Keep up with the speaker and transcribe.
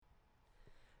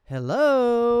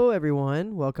Hello,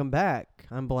 everyone. Welcome back.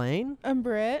 I'm Blaine. I'm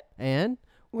Britt. And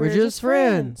we're just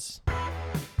friends.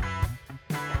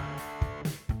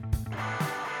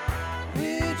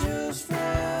 We're just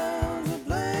friends with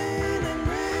Blaine and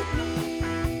Brittany.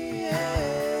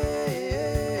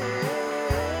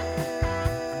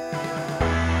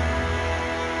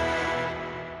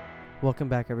 Welcome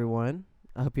back, everyone.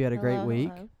 I hope you had a great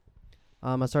week.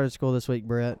 Hello. I started school this week,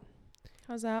 Britt.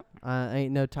 How's that? I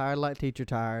ain't no tired like teacher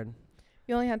tired.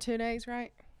 You only had 2 days,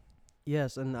 right?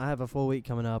 Yes, and I have a full week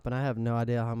coming up, and I have no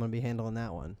idea how I'm going to be handling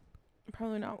that one.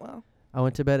 Probably not well. I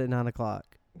went to bed at 9 o'clock.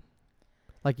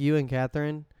 Like you and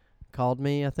Catherine called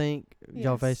me, I think.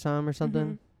 Y'all Yes. FaceTime or something?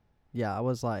 Mhm. Yeah, I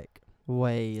was like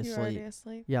way You were already asleep.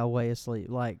 asleep? Yeah, way asleep.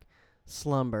 Like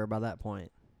slumber by that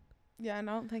point. Yeah, and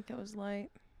I don't think it was late.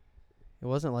 It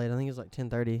wasn't late. I think it was like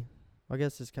 10:30. I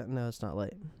guess no, it's not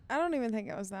late. I don't even think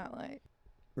it was that late.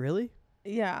 Really?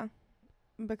 Yeah.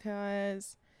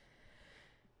 Because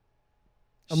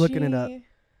I'm looking it up.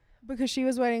 Because she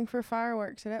was waiting for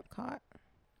fireworks at Epcot.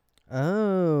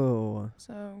 Oh.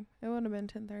 So it would have been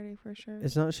 10:30 for sure.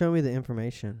 It's not showing me the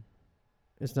information.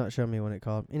 It's not showing me when it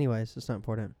called. Anyways, it's not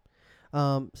important.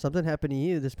 Something happened to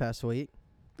you this past week.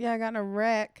 Yeah, I got in a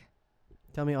wreck.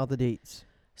 Tell me all the deets.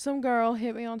 Some girl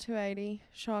hit me on 280.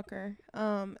 Shocker.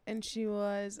 And she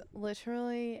was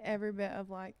literally every bit of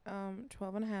like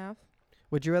 12 and a half.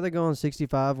 Would you rather go on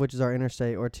 65, which is our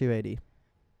interstate, or 280?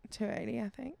 280, I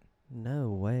think. No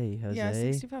way, Jose. Yeah,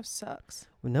 65 sucks.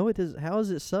 Well, no, it does. How does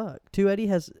it suck? 280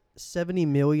 has 70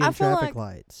 million I feel traffic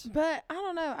like- lights. But I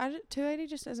don't know. 280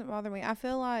 just doesn't bother me. I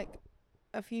feel like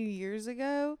a few years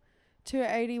ago,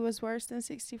 280 was worse than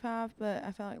 65, but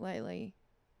I feel like lately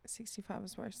 65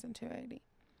 is worse than 280.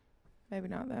 Maybe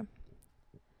not, though.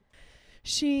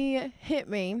 She hit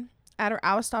me.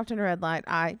 I was stopped in a red light.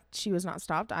 She was not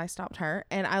stopped. I stopped her.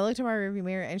 And I looked in my rearview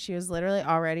mirror, and she was literally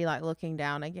already, like, looking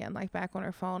down again, like, back on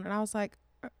her phone. And I was like,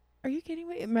 are you kidding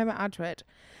me? It made my eye twitch.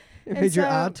 It And made your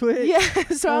so- eye twitch? Yeah.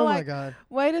 So Oh, I'm my like, God.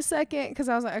 wait a second, because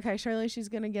I was like, okay, surely she's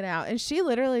gonna get out, and she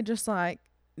literally just like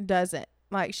doesn't,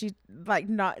 like she like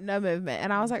no movement,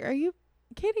 and I was like, are you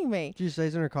kidding me? She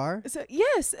stays in her car? So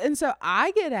yes, and so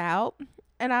I get out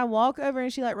and I walk over,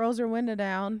 and she like rolls her window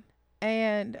down,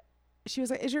 and she was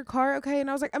like, is your car okay? And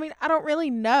I was like, I mean, I don't really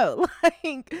know.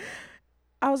 Like,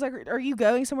 I was like, are you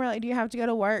going somewhere? Like, do you have to go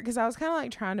to work? Because I was kind of like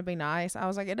trying to be nice. I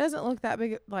was like, it doesn't look that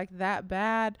big, like that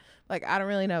bad. Like, I don't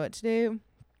really know what to do.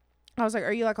 I was like,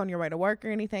 are you like on your way to work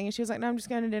or anything? And she was like, no, I'm just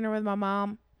going to dinner with my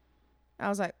mom. I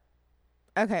was like,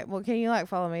 okay, well, can you like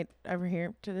follow me over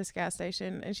here to this gas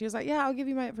station? And she was like, yeah, I'll give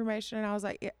you my information. And I was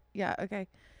like, yeah, okay.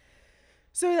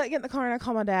 So we like get in the car, and I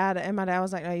call my dad, and my dad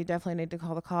was like, no, you definitely need to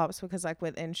call the cops, because like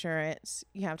with insurance,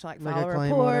 you have to like Make file a a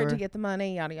claim or report whatever. to get the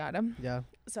money, yada, yada. Yeah.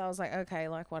 So I was like, okay,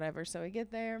 like whatever. So we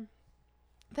get there.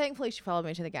 Thankfully, she followed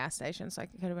me to the gas station, so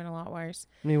like, it could have been a lot worse.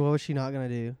 I mean, what was she not going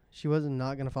to do? She wasn't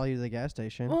not going to follow you to the gas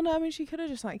station. Well, no, I mean, she could have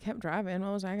just like kept driving.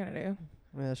 What was I gonna do?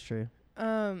 Yeah, that's true.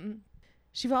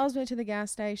 She follows me to the gas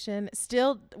station.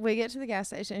 Still, we get to the gas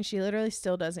station, and she literally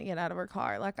still doesn't get out of her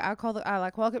car. Like, I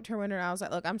like walk up to her window, and I was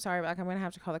like, look, I'm sorry, but like, I'm going to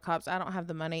have to call the cops. I don't have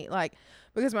the money. Like,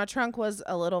 because my trunk was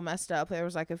a little messed up. There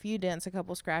was like a few dents, a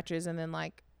couple scratches, and then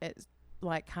like it's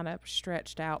like kind of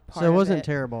stretched out part So it of wasn't it.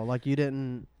 terrible. Like you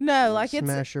didn't No, like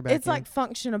smash her back it's like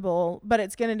functionable, but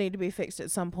it's going to need to be fixed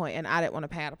at some point, and I didn't want to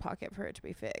pay out of pocket for it to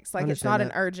be fixed. Like, it's not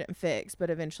Understand an urgent fix, but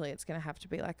eventually it's going to have to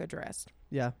be like addressed.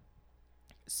 Yeah.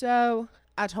 So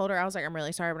I told her, I was like, I'm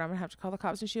really sorry, but I'm gonna have to call the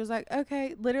cops. And she was like,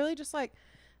 okay. Literally just like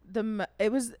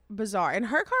it was bizarre. And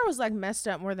her car was like messed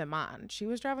up more than mine. She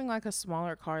was driving like a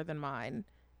smaller car than mine,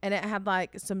 and it had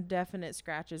like some definite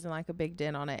scratches and like a big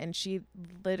dent on it. And she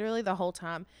literally the whole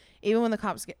time, even when the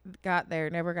cops got there,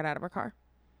 never got out of her car.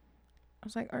 I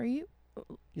was like, are you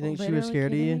You think she was literally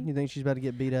scared of you? kidding me? You think she's about to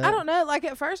get beat up? I don't know. Like,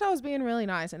 at first I was being really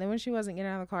nice, and then when she wasn't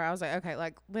getting out of the car, I was like, okay,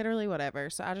 like literally whatever.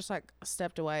 So I just like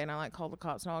stepped away, and I like called the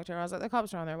cops, and I walked over. I was like, the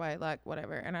cops are on their way, like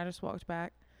whatever. And I just walked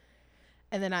back,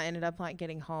 and then I ended up like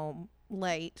getting home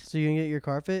late. So you gonna get your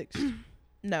car fixed?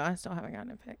 No, I still haven't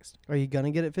gotten it fixed. Are you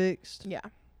gonna get it fixed? Yeah.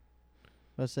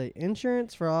 Let's say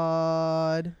insurance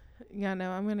fraud. Yeah,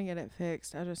 no, I'm gonna get it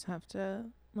fixed. I just have to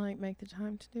like make the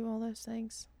time to do all those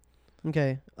things.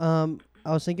 Okay. I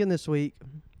was thinking this week.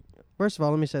 First of all,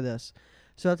 let me say this.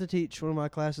 So I have to teach one of my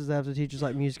classes. I have to teach is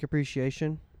like music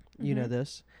appreciation. You know Mhm.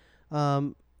 this.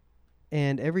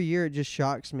 And every year it just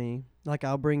shocks me. Like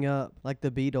I'll bring up like the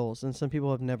Beatles, and some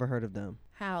people have never heard of them.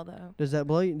 How though? Doesn't that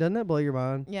blow your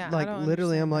mind? Yeah, I Like don't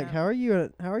literally, I'm understand like,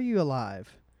 that. how are you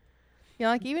alive? Yeah,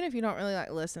 like even if you don't really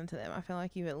like listen to them, I feel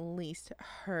like you've at least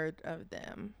heard of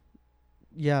them.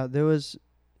 Yeah, there was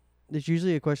It's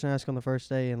usually a question I ask on the first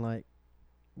day, and like,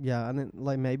 yeah, I didn't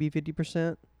like maybe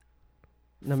 50%.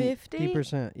 50?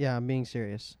 50%. Yeah, I'm being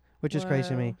serious, which is crazy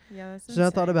to me. Whoa. Yeah, that's So I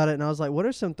thought insane. about it, and I was like, what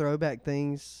are some throwback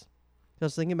things? I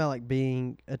was thinking about like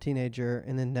being a teenager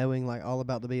and then knowing like all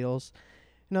about the Beatles.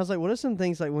 And I was like, what are some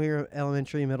things like when we were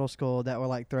elementary, middle school that were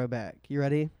like throwback? You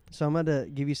ready? So I'm going to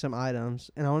give you some items.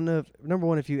 And I want to know, if, number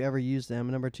one, if you ever used them.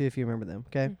 And number two, if you remember them.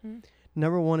 Okay. Mhm.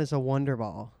 Number one is a Wonder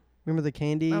Ball. Remember the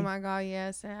candy? Oh my god,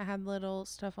 yes. And I had little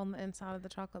stuff on the inside of the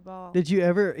chocolate ball. Did you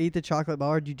ever eat the chocolate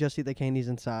bar, or did you just eat the candies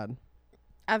inside?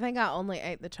 I think I only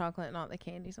ate the chocolate, not the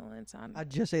candies on the inside. I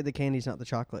just ate the candies, not the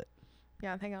chocolate.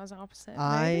 Yeah, I think I was opposite.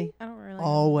 I Maybe? I don't really remember.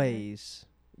 Always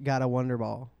got a Wonder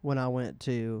Ball when I went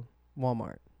to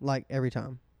Walmart. Like every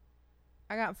time.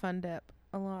 I got Fun Dip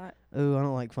a lot. Ooh, I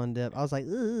don't like Fun Dip. I was like,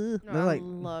 No, they're I like,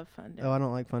 love Fun Dip. oh, I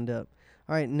don't like Fun Dip.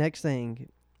 All right, next thing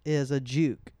is a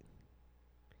juke.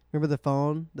 Remember the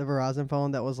phone, the Verizon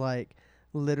phone that was like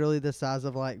literally the size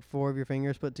of like 4 of your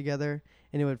fingers put together,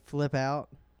 and it would flip out.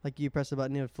 Like you press the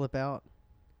button, it would flip out.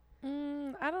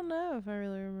 I don't know if I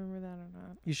really remember that or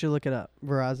not. You should look it up.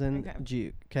 Verizon Okay.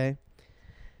 juke. Okay.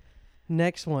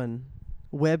 Next one,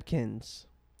 Webkins.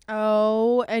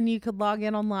 Oh, and you could log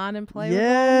in online and play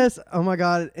Yes. Oh my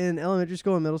God. In elementary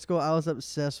school and middle school, I was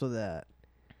obsessed with that.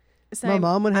 with them. My Same.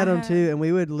 mom would I have them had- too, and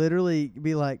we would literally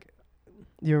be like,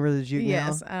 "You remember the juke?"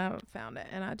 Yes, Now? I found it,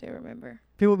 and I do remember.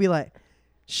 People would be like,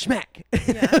 "Schmack!"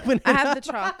 Yeah. When I had the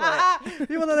chocolate.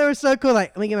 People thought they were so cool.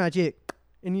 Like, let me get my juke,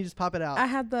 and you just pop it out. I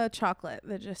had the chocolate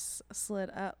that just slid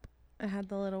up. I had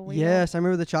the little wheel. Yes, I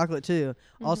remember the chocolate too.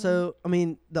 Mhm. Also, I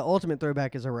mean, the ultimate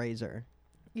throwback is a razor.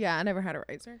 Yeah, I never had a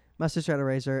razor. My sister had a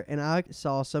razor, and I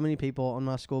saw so many people on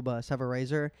my school bus have a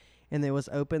razor, and it was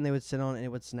open. They would sit on it, and it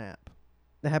would snap.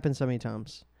 That happened so many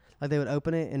times. Like they would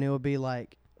open it, and it would be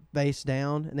like face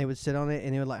down, and they would sit on it,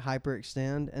 and it would like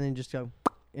hyperextend, and then just go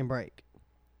and break.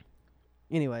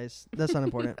 Anyways, that's not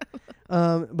important.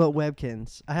 But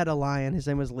Webkins. I had a lion. His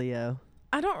name was Leo.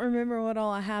 I don't remember what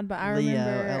all I had, but I Leo,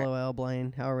 remember. LOL,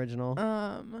 Blaine. How original.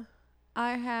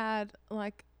 I had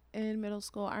like in middle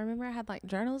school. I remember I had like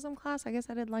journalism class. I guess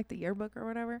I did like the yearbook or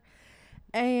whatever.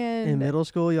 And In middle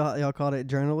school, y'all called it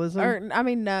journalism? or I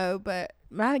mean no, but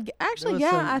actually There was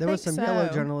yeah, some, I there think was some so. yellow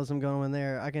journalism going on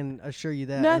there. I can assure you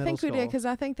that. No, in I middle think we did school. because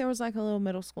I think there was like a little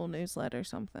middle school newsletter or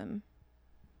something.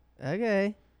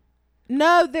 Okay.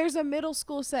 No, there's a middle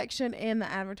school section in the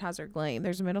Advertiser Gleam.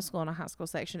 There's a middle school and a high school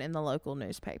section in the local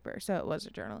newspaper. So it was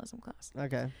a journalism class.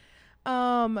 Okay.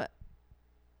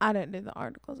 I didn't do the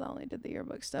articles. I only did the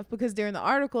yearbook stuff because during the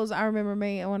articles, I remember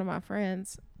me and one of my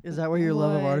friends. Is that where your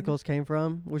love of would- articles came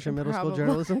from? Was your middle school Probably.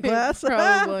 journalism class?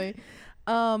 Probably.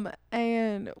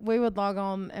 And we would log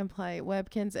on and play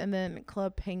Webkins and then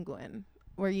Club Penguin,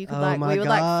 where you could Oh my we would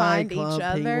like God, find Club each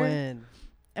other Penguin.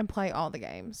 and play all the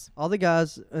games. All the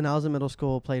guys when I was in middle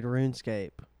school played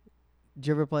RuneScape. Did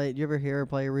you ever hear her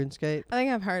play RuneScape? I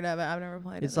think I've heard of it. I've never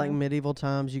played It's it. like though. medieval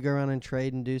times. You go around and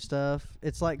trade and do stuff.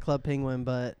 It's like Club Penguin,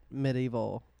 but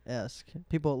medieval-esque.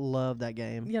 People love that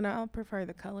game. You know, I prefer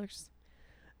the colors.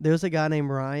 There was a guy named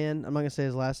Ryan. I'm not going to say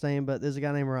his last name, but there's a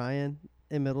guy named Ryan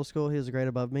in middle school. He was a grade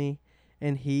above me,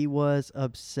 and he was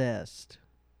obsessed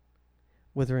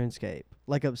with RuneScape.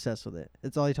 Like, obsessed with it.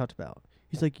 It's all he talked about.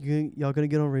 He's like, y'all going to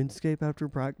get on RuneScape after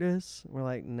practice? We're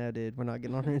like, no, dude. We're not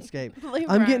getting on RuneScape. Leave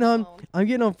I'm Ryan getting on- alone. I'm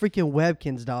getting on freaking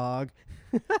Webkins, dog.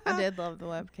 I did love the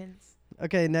Webkins.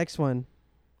 Okay, next one.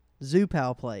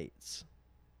 Zoopal plates.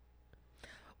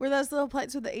 Were those little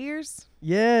plates with the ears?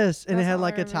 Yes, and it That's had all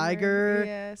like I a remember. tiger.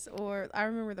 Yes, or I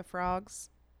remember the frogs.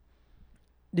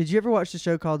 Did you ever watch the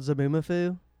show called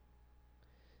Zaboomafoo? It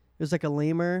was like a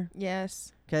lemur.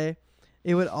 Yes. Okay,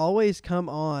 it would always come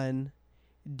on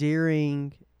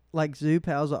during like Zoo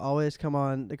Pals would always come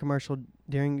on the commercial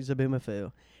during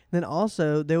Zaboomafoo. Then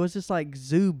also there was this like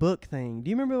zoo book thing.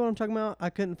 Do you remember what I'm talking about? I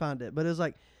couldn't find it, but it was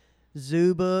like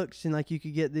zoo books and like you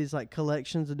could get these like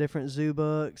collections of different zoo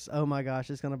books. Oh my gosh,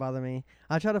 it's gonna bother me.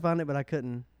 I tried to find it, but I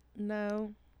couldn't.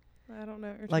 No, I don't know.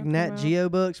 What you're Like talking Nat about. Geo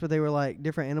books, but they were like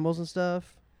different animals and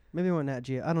stuff. Maybe it weren't Nat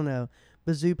Geo. I don't know.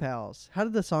 But Zoo Pals. How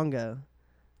did the song go?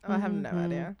 Oh, I have no Mhm.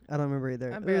 idea. I don't remember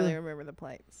either. I barely remember the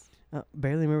plates.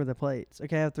 Barely remember the plates.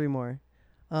 Okay, I have 3 more.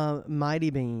 Mighty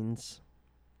Beans.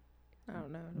 I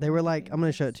don't know. They were like, I'm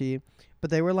going to show it to you. But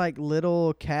they were like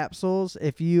little capsules.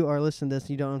 If you are listening to this and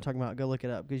you don't know what I'm talking about, go look it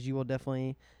up because you will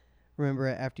definitely remember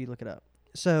it after you look it up.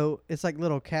 So it's like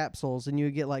little capsules and you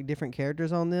would get like different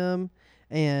characters on them.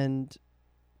 And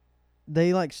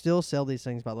they like still sell these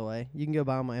things, by the way. You can go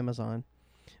buy them on Amazon.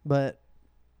 But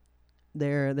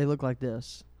they look like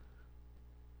this.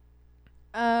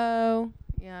 Oh,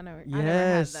 Yeah, I know. I never had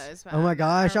Yes. those. But Oh my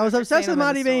gosh, I was remember obsessed seeing with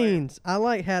them in Mighty the store. Beans. I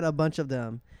like had a bunch of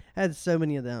them. I had so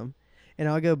many of them, and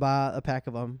I'll go buy a pack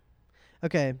of them.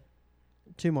 Okay,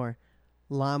 2 more.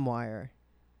 LimeWire.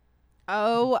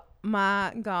 Oh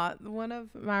my God. One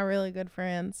of my really good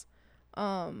friends,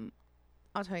 I'll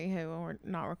tell you who when we're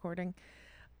not recording.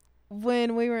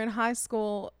 When we were in high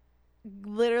school,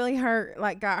 literally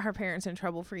got her parents in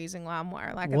trouble for using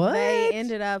LimeWire. Like What? they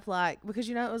ended up because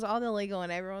it was all illegal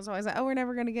and everyone was always like, oh, we're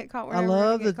never gonna get caught. We're I never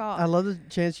love gonna get caught. I love the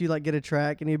chance you like get a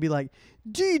track and you'd be like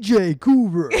DJ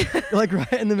Coover, like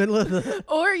right in the middle of the.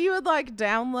 Or you would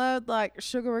download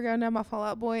Sugar We're Going Down by Fall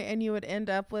Out Boy and you would end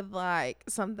up with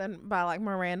something by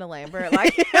Miranda Lambert.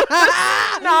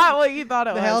 Not what you thought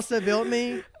it The was. House That Built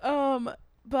Me.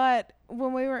 But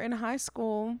when we were in high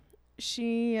school,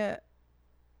 she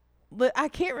I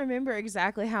can't remember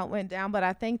exactly how it went down, but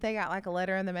I think they got a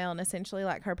letter in the mail and essentially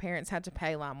her parents had to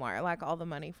pay LimeWire all the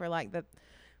money for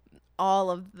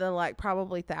all of the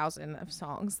probably 1,000 of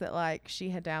songs that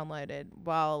she had downloaded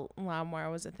while LimeWire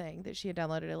was a thing that she had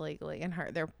downloaded illegally, and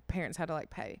their parents had to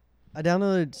pay. I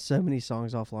downloaded so many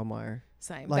songs off LimeWire.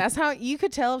 Same. Like, That's how you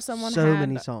could tell if someone so had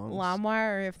many songs.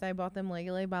 LimeWire or if they bought them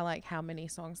legally by how many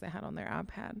songs they had on their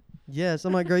iPad. Yes,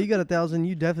 I'm like, girl, you got 1,000.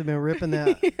 You definitely been ripping that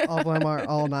off LimeWire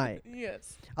all night.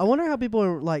 Yes. I wonder how people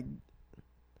are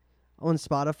on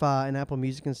Spotify and Apple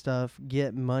Music and stuff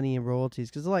get money and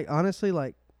royalties, because honestly,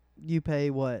 you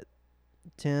pay what,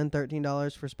 $10,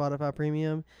 $13 for Spotify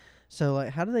Premium, so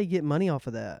how do they get money off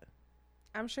of that?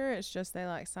 I'm sure it's just they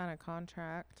sign a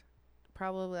contract,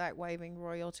 probably waiving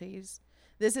royalties.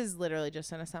 This is literally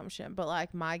just an assumption,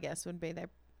 but my guess would be they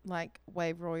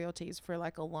waive royalties for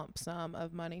a lump sum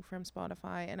of money from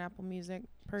Spotify and Apple Music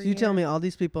per So year. you tell me all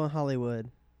these people in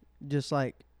Hollywood just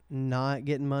not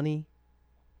getting money?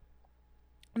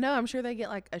 No, I'm sure they get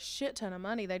a shit ton of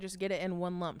money. They just get it in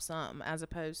one lump sum as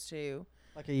opposed to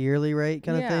Like a yearly rate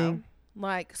kind of thing?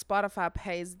 Spotify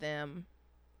pays them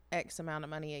X amount of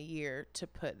money a year to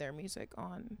put their music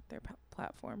on their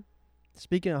platform.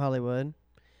 Speaking of Hollywood,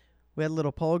 we had a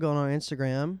little poll going on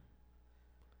Instagram.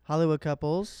 Hollywood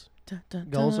couples,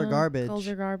 goals or garbage? Goals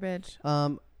or garbage.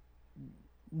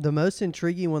 The most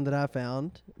intriguing one that I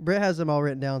found, Britt has them all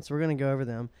written down, so we're going to go over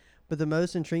them. But the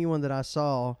most intriguing one that I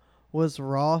saw was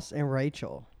Ross and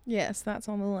Rachel. Yes, that's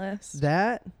on the list.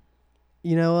 That,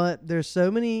 you know what? There's so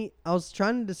many. I was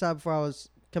trying to decide before I was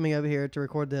coming over here to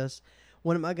record this,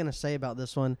 what am I going to say about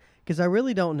this one? Because I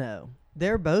really don't know.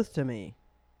 They're both to me.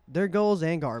 They're goals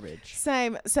and garbage.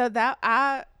 Same. So that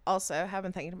I also have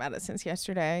been thinking about it since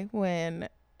yesterday when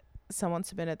someone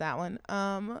submitted that one.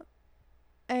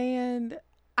 And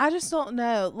I just don't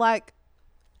know.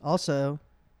 Also,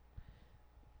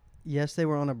 yes, they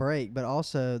were on a break, but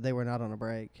also they were not on a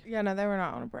break. Yeah, no, they were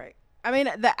not on a break. I mean,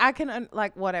 I can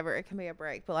whatever, it can be a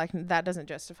break, but that doesn't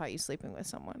justify you sleeping with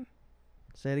someone.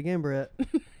 Say it again, Britt.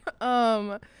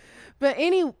 But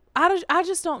I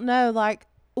just don't know.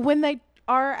 When they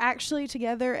are actually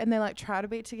together and they try to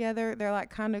be together, they're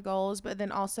kind of goals, but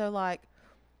then also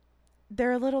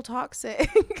they're a little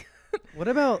toxic. What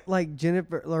about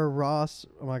Jennifer or Ross?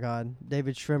 Oh my God,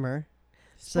 David Schwimmer.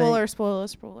 Spoiler. If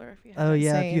you haven't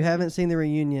If you haven't seen the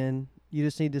reunion, you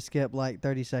just need to skip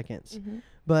 30 seconds. Mm-hmm.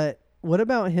 But what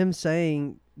about him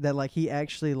saying that he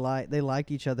actually they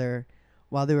liked each other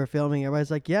while they were filming?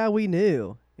 Everybody's like, yeah, we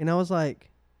knew, and I was like,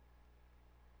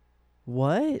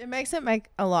 what? It makes it make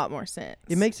a lot more sense.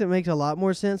 It makes a lot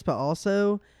more sense, but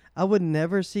also I would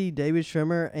never see David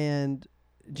Schwimmer and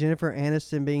Jennifer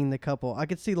Aniston being the couple. I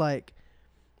could see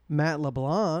Matt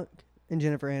LeBlanc and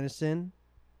Jennifer Aniston.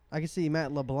 I could see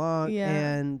Matt LeBlanc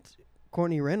and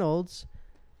Courtney Reynolds.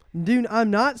 Dude, I'm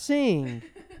not seeing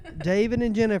David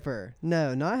and Jennifer.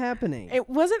 No, not happening.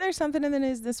 Wasn't there something in the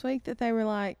news this week that they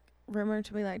were rumored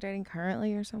to be dating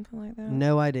currently or something like that?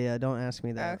 No idea. Don't ask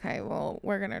me that. Okay, well,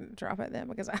 we're gonna drop it then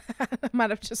because I might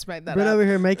have just made that Brett up. over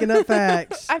here making up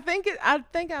facts. I think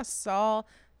I saw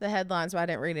the headlines, but I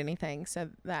didn't read anything, so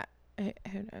that who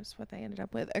knows what they ended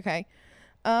up with. Okay.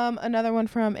 Another one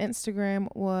from Instagram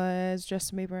was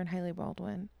Justin Bieber and Hailey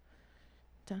Baldwin.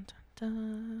 Dun, dun,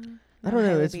 dun. I don't know.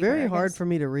 Hailey It's Bieber, very I hard guess. for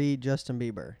me to read Justin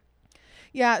Bieber.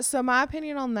 Yeah, so my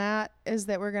opinion on that is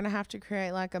that we're going to have to create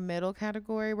a middle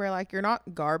category where you're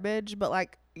not garbage,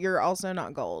 but you're also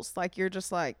not goals. You're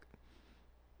just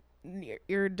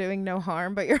you're doing no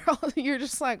harm, but you're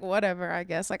just whatever, I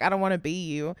guess. I don't want to be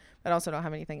you, but also don't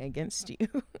have anything against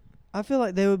you. I feel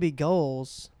like they would be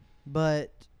goals,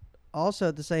 but also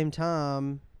at the same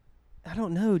time, I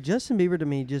don't know. Justin Bieber to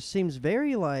me just seems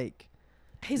very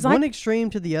he's one extreme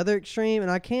to the other extreme, and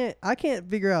I can't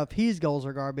figure out if he's goals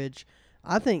or garbage.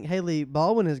 I think Hailey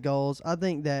Baldwin is goals. I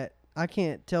think that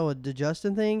tell with the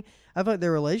Justin thing. I feel like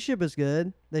their relationship is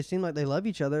good. They seem like they love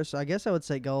each other, so I guess I would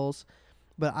say goals.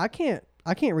 But I can't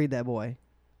read that boy.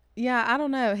 Yeah, I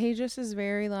don't know. He just is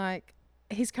very like,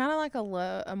 he's kind of like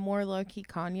a more low key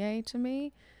Kanye to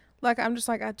me. Like, I'm just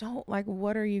like, I don't like,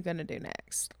 what are you gonna do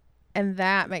next? And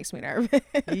that makes me nervous.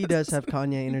 He does have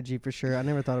Kanye energy for sure. I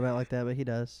never thought about it like that, but he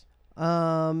does.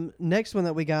 Next one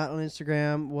that we got on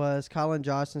Instagram was Colin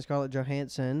Jost and Scarlett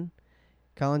Johansson.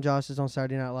 Colin Jost is on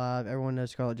Saturday Night Live. Everyone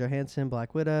knows Scarlett Johansson,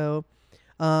 Black Widow.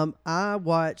 I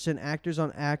watched an Actors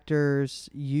on Actors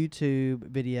YouTube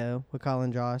video with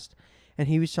Colin Jost, and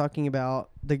he was talking about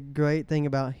the great thing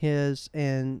about his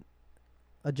and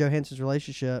Johansson's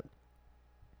relationship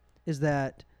is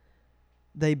that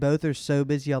they both are so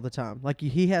busy all the time. Like,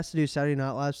 he has to do Saturday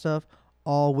Night Live stuff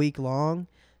all week long,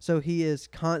 so he is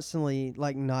constantly,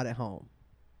 like, not at home.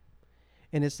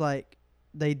 And it's like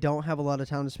they don't have a lot of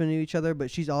time to spend with each other,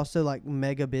 but she's also, like,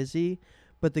 mega busy.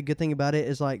 But the good thing about it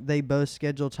is, like, they both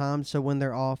schedule time, so when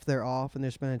they're off, and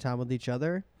they're spending time with each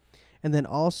other. And then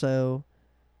also,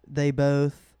 they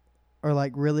both are,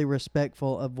 like, really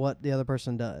respectful of what the other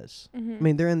person does. Mm-hmm. I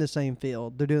mean, they're in the same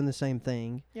field. They're doing the same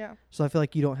thing. Yeah. So I feel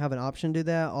like you don't have an option to do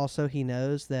that. Also, he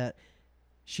knows that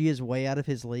she is way out of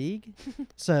his league.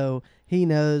 So he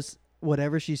knows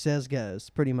whatever she says goes,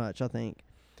 pretty much, I think.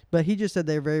 But he just said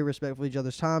they're very respectful of each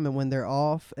other's time, and when they're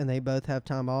off and they both have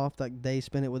time off, like, they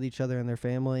spend it with each other and their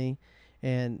family,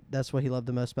 and that's what he loved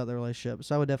the most about the relationship.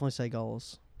 So I would definitely say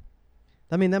goals.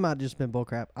 I mean, that might have just been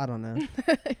bullcrap. I don't know.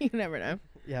 You never know.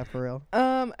 Yeah, for real.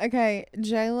 Okay,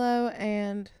 J-Lo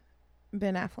and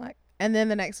Ben Affleck. And then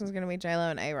the next one's going to be J-Lo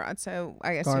and A-Rod. So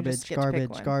I guess you just get to pick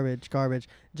one. Garbage.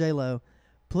 J-Lo,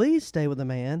 please stay with a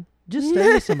man. Just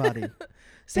stay with somebody.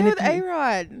 Stay And with if you-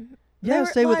 A-Rod. Yeah,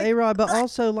 stay with like, A-Rod, but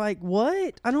also, like,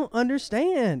 what? I don't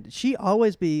understand. She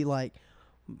always be, like,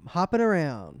 hopping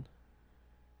around.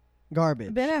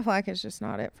 Garbage. Ben Affleck is just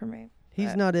not it for me.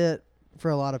 He's not it for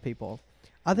a lot of people.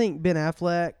 I think Ben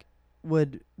Affleck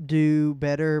would do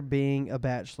better being a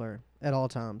bachelor at all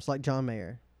times, like John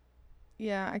Mayer.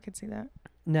 Yeah, I could see that.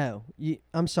 No.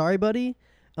 I'm sorry, buddy.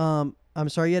 I'm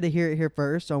sorry you had to hear it here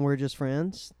first on We're Just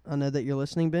Friends. I know that you're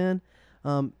listening, Ben.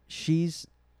 She's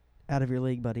out of your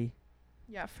league, buddy.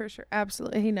 Yeah, for sure.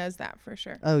 Absolutely. He knows that for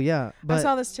sure. Oh, yeah. But I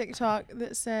saw this TikTok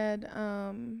that said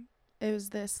it was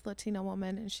this Latina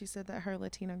woman, and she said that her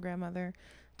Latina grandmother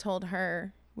told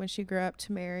her when she grew up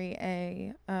to marry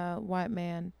a white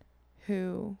man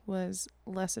who was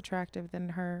less attractive than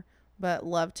her, but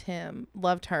loved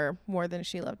her more than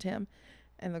she loved him.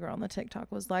 And the girl on the TikTok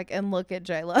was like, and look at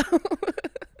J-Lo.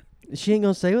 she ain't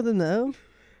going to stay with him, though.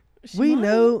 She We might.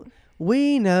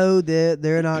 know that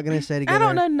they're not going to stay together. I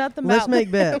don't know nothing about Let's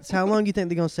make them. bets. How long do you think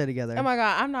they're going to stay together? Oh my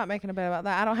God, I'm not making a bet about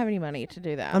that. I don't have any money to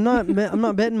do that. I'm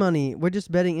not betting money. We're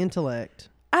just betting intellect.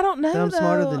 I don't know. That I'm though.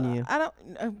 smarter than you. I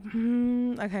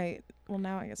don't. Okay. Well,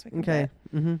 now I guess we can. Okay.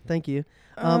 Bet. Thank you.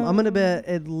 I'm going to bet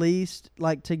at least,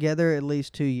 like, together at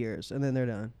least 2 years, and then they're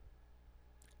done.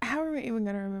 How are we even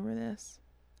gonna remember this?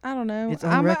 I don't know. It's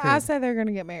on I record. say they're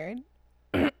gonna get married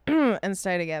and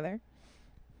stay together.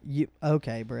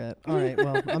 Okay, Brett. All right.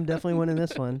 Well, I'm definitely winning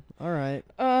this one. All right.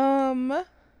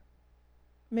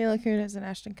 Mila Kunis and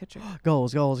Ashton Kutcher.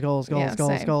 Goals. Yeah,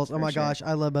 same, Oh for my sure. gosh,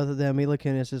 I love both of them. Mila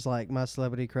Kunis is like my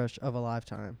celebrity crush of a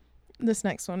lifetime. This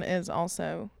next one is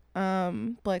also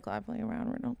Blake Lively and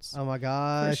Ryan Reynolds. Oh my For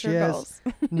gosh, sure, yes. goals.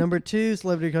 Number 2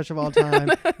 celebrity crush of all time.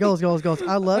 Goals.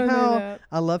 I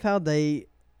love how they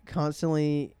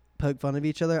constantly poke fun of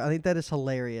each other. I think that is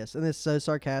hilarious, and it's so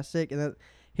sarcastic, and that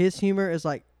his humor is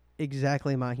like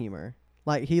exactly my humor.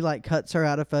 Like, he like cuts her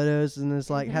out of photos and is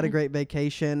like, had a great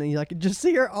vacation, and you like just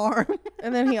see her arm.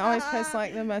 And then he always posts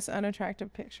like the most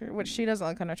unattractive picture, which she doesn't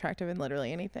look unattractive in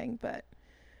literally anything, but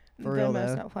For the real, most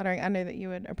though. not flattering. I knew that you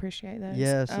would appreciate those.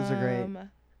 Yes, those are great.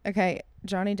 Okay,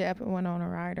 Johnny Depp and Winona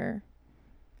Ryder.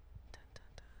 Dun, dun,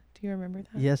 dun. Do you remember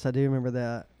that? Yes, I do remember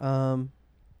that.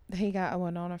 He got a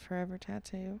Winona Forever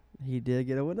tattoo. He did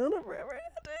get a Winona Forever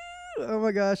tattoo. Oh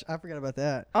my gosh, I forgot about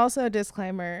that. Also, a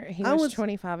disclaimer: he I was was-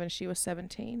 25 and she was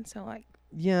 17. So, like,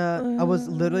 Yeah, I was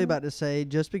literally about to say,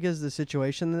 just because of the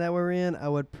situation that we're in, I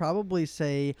would probably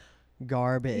say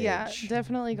garbage. yeah,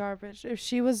 definitely garbage. If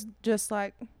she was just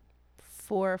like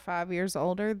 4 or 5 years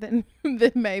older, then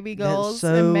maybe That's goals,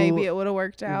 so and maybe it would have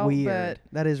worked out. Weird.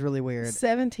 That is really But weird.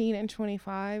 17 and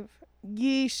 25,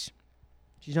 yeesh.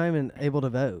 She's not even able to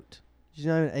vote. She's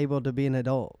not even able to be an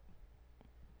adult.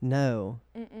 No.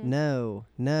 Mm-mm.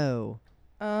 No.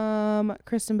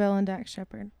 Kristen Bell and Dax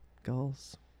Shepard.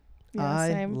 Goals. Yeah, I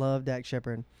same. love Dax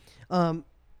Shepard.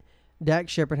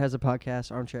 Dax Shepard has a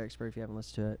podcast, Armchair Expert, if you haven't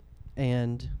listened to it.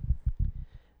 And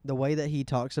the way that he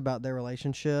talks about their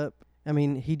relationship. I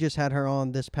mean, he just had her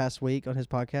on this past week on his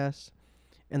podcast,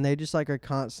 and they just like are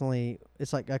constantly.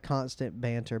 It's like a constant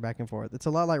banter back and forth. It's a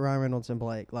lot like Ryan Reynolds and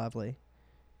Blake Lively.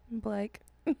 Blake.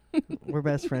 We're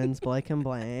best friends, Blake and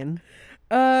Blaine.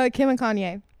 Kim and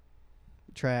Kanye.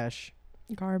 Trash.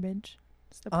 Garbage.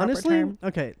 It's the proper Honestly, term.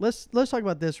 okay. Let's talk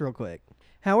about this real quick.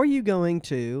 How are you going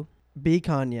to be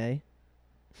Kanye?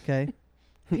 Okay.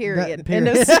 Period. Period. End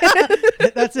of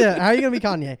sentence. That's it. How are you gonna be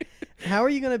Kanye? How are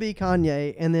you gonna be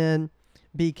Kanye and then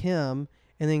be Kim,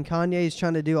 and then Kanye's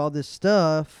trying to do all this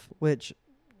stuff, which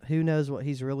who knows what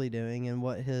he's really doing and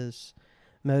what his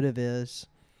motive is,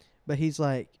 but he's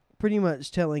like pretty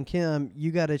much telling Kim,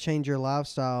 you got to change your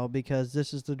lifestyle because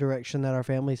this is the direction that our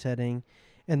family's heading,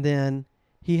 and then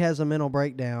he has a mental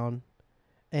breakdown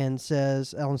and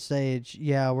says on stage,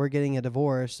 yeah, we're getting a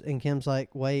divorce, and Kim's like,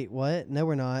 wait, what? No,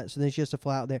 we're not. So then she has to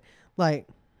fly out there. Like,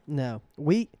 no.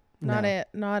 Not no. it.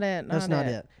 That's not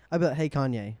it. I bet, hey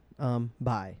Kanye,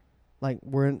 bye. Like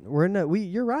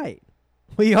you're right.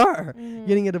 We are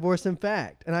getting a divorce in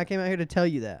fact. And I came out here to tell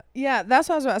you that. Yeah, that's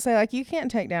what I was about to say. Like, you can't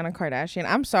take down a Kardashian.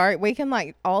 I'm sorry. We can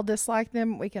like all dislike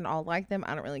them. We can all like them.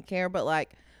 I don't really care. But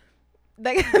like,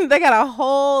 they got a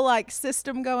whole like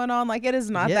system going on. Like, it is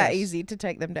not that easy to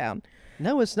take them down.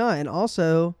 No, it's not. And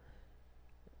also,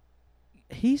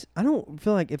 I don't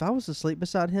feel like if I was asleep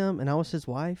beside him and I was his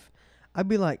wife, I'd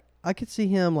be like, I could see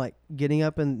him like getting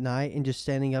up in the night and just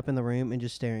standing up in the room and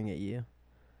just staring at you.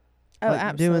 Oh, like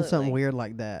absolutely. doing something weird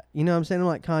like that. You know what I'm saying? I'm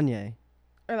like Kanye.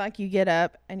 Or like you get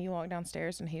up and you walk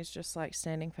downstairs and he's just like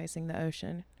standing facing the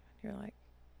ocean. You're like,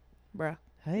 bruh.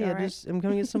 Hey, all right? I'm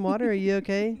coming to get some water. Are you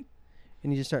okay?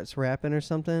 And he just starts rapping or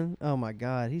something. Oh my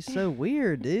God. He's so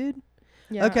weird, dude.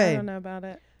 Yeah, Okay. I don't know about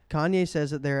it. Kanye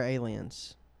says that there are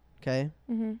aliens. Okay?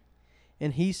 Mm-hmm.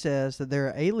 And he says that there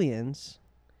are aliens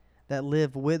that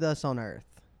live with us on Earth.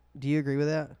 Do you agree with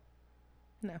that?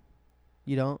 No.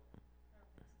 You don't?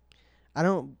 I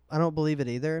don't believe it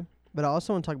either, but I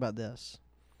also want to talk about this.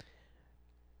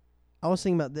 I was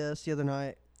thinking about this the other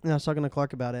night, and I was talking to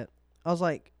Clark about it. I was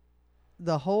like,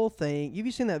 the whole thing, have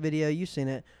you seen that video? You've seen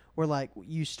it, where like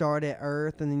you start at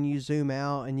Earth and then you zoom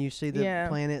out and you see the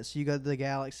planets, you go to the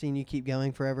galaxy and you keep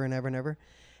going forever and ever and ever.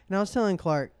 And I was telling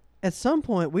Clark, at some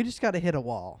point we just got to hit a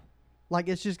wall. Like,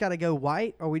 it's just got to go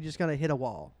white, or we just got to hit a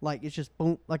wall. Like, it's just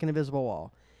boom, like an invisible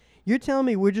wall. You're telling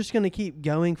me we're just going to keep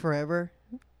going forever?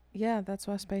 Yeah, that's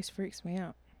why space freaks me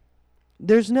out.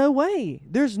 There's no way.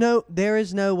 There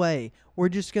is no way. We're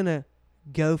just going to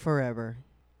go forever.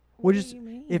 What do you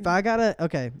mean? If I got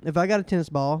a tennis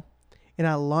ball and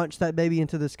I launch that baby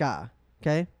into the sky,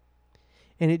 okay?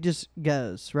 And it just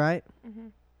goes, right? Mm-hmm.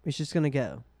 It's just going to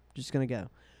go. Just going to go.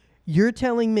 You're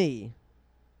telling me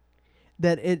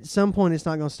that at some point it's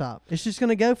not going to stop. It's just going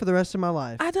to go for the rest of my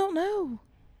life. I don't know.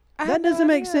 That doesn't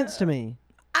make sense to me.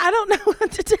 I don't know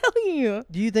what to tell you.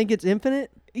 Do you think it's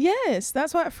infinite? Yes,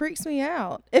 that's why it freaks me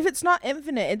out. If it's not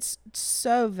infinite, it's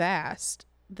so vast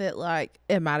that like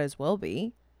it might as well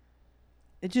be.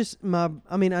 It just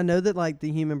I mean, I know that like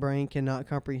the human brain cannot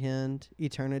comprehend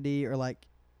eternity or like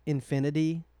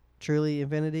infinity, truly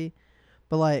infinity,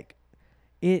 but like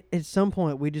it at some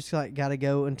point we just like got to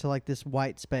go into like this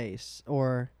white space,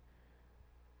 or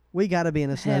we got to be in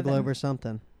a snow globe or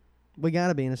something. We got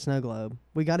to be in a snow globe.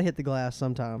 We got to hit the glass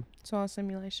sometime. It's all a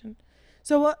simulation.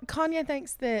 So what Kanye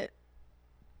thinks that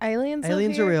aliens are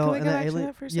live here? real, Can we and go that back to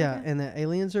that for a second? and that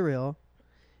aliens are real,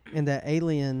 and that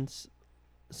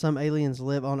some aliens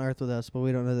live on Earth with us, but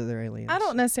we don't know that they're aliens. I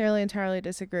don't necessarily entirely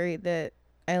disagree that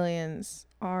aliens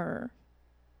are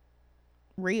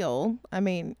real. I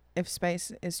mean, if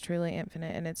space is truly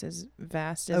infinite and it's as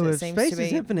vast as it seems to be. If space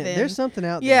is infinite, there's something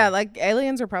out there. Yeah, like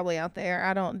aliens are probably out there.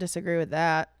 I don't disagree with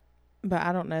that, but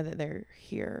I don't know that they're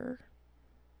here.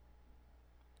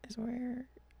 Is where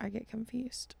I get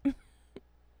confused.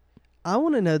 I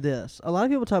want to know this. A lot of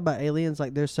people talk about aliens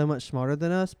like they're so much smarter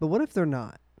than us, but what if they're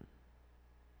not?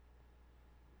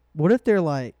 What if they're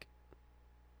like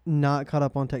not caught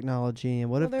up on technology,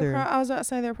 and what if they're I was about to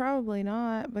say they're probably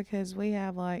not, because we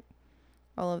have like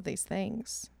all of these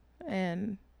things,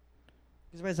 and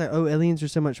everybody's like, oh, aliens are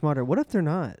so much smarter. What if they're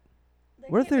not?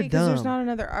 What if they're because dumb? there's not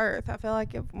another Earth. I feel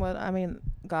like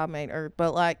God made Earth,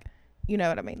 but like, you know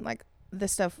what I mean? Like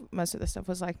most of the stuff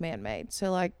was like man-made.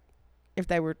 So like, if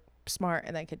they were smart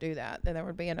and they could do that, then there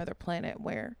would be another planet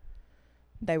where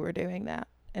they were doing that,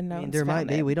 and no one's there might found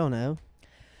be. it. We don't know.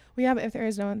 Well, yeah, but if there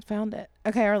is, no one's found it.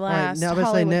 Okay, our last now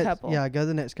Hollywood couple. Yeah, go to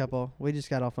the next couple. We just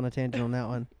got off on a tangent on that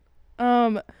one.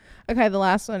 Okay, the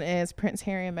last one is Prince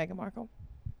Harry and Meghan Markle.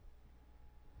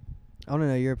 I want to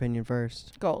know your opinion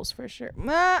first. Goals for sure.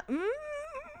 I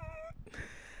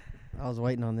I was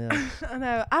waiting on this. I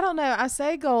know. I don't know. I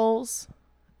say goals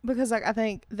because like I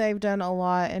think they've done a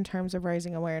lot in terms of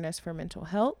raising awareness for mental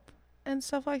health and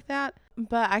stuff like that.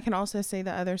 But I can also see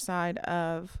the other side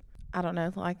of, I don't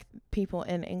know, like people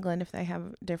in England, if they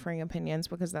have differing opinions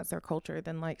because that's their culture,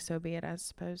 then like so be it, I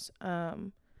suppose.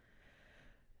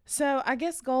 So I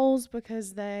guess goals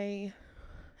because they,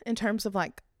 in terms of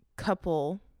like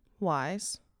couple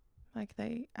wise, like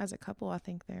they as a couple, I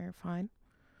think they're fine.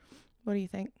 What do you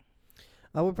think?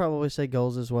 I would probably say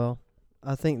goals as well.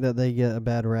 I think that they get a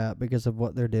bad rap because of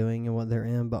what they're doing and what they're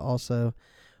in, but also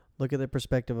look at the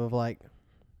perspective of like,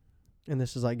 and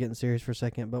this is like getting serious for a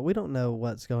second, but we don't know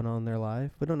what's going on in their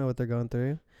life. We don't know what they're going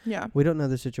through. Yeah. We don't know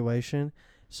the situation.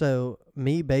 So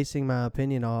me basing my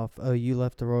opinion off, oh, you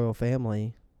left the royal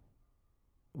family.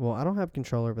 Well, I don't have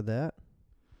control over that.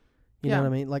 You know what I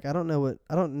mean? Like I don't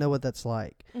know what that's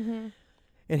like. Mm-hmm.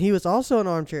 And he was also an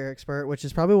armchair expert, which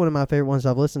is probably one of my favorite ones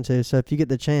I've listened to. So if you get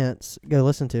the chance, go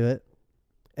listen to it.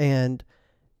 And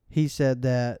he said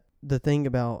that the thing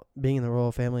about being in the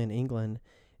royal family in England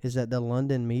is that the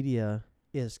London media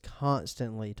is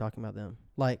constantly talking about them.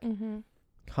 Like,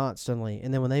 constantly.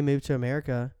 And then when they moved to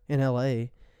America in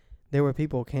L.A., there were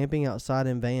people camping outside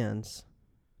in vans,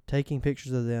 taking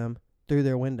pictures of them through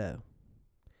their window.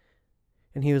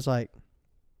 And he was like,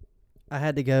 I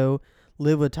had to go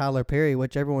live with Tyler Perry,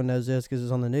 which everyone knows this because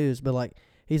it's on the news. But, like,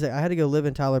 he's like, I had to go live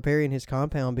in Tyler Perry in his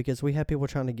compound because we had people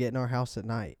trying to get in our house at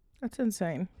night. That's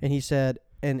insane. And he said,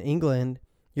 in England,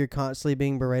 you're constantly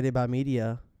being berated by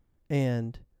media.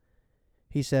 And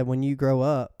he said, when you grow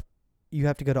up, you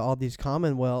have to go to all these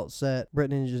commonwealths that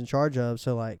Britain is in charge of.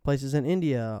 So, like, places in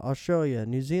India, Australia,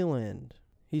 New Zealand.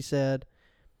 He said,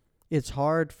 it's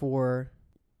hard for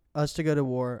us to go to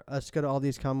war, us to go to all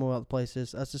these commonwealth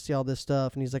places, us to see all this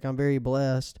stuff. And he's like, I'm very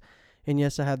blessed. And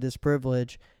yes, I have this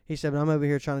privilege. He said, but I'm over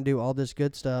here trying to do all this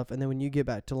good stuff. And then when you get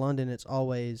back to London, it's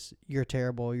always, you're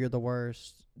terrible. You're the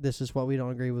worst. This is what we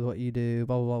don't agree with what you do,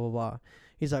 blah, blah, blah, blah, blah.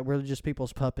 He's like, we're just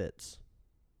people's puppets.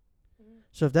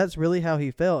 So if that's really how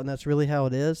he felt and that's really how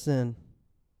it is, then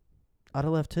I'd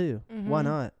have left too. Why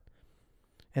not?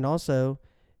 And also,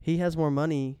 he has more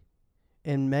money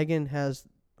and Meghan has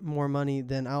more money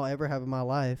than I'll ever have in my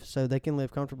life, so they can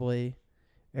live comfortably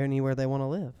anywhere they want to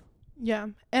live. Yeah.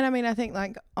 And I mean, I think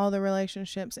like all the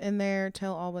relationships in there,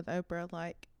 Tell All with Oprah,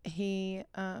 like he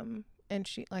and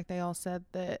she, like they all said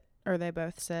that, or they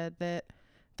both said that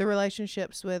the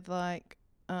relationships with like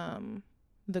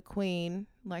the Queen,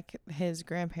 like his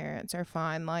grandparents, are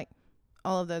fine. Like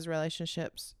all of those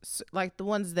relationships, like the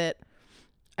ones that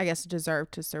I guess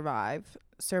deserved to survived,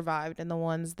 and the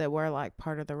ones that were like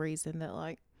part of the reason that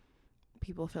like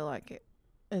people feel like it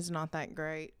is not that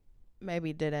great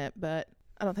maybe didn't, but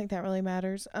I don't think that really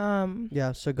matters.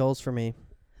 Yeah, so goals for me.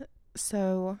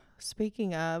 So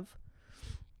speaking of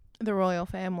the royal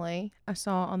family, I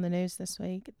saw on the news this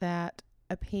week that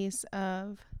a piece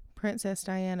of Princess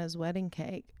Diana's wedding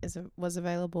cake was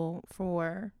available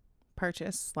for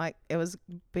purchase. Like it was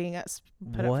being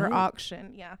put up for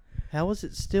auction. Yeah. How is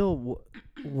it still?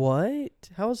 What?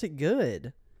 How is it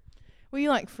good? Well, you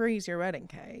like freeze your wedding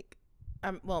cake.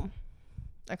 Well,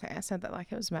 okay, I said that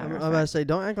like it was matter of I'm about to say,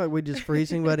 don't act like we're just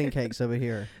freezing wedding cakes over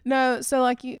here. No, so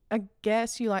like I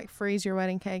guess you like freeze your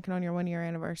wedding cake, and on your 1-year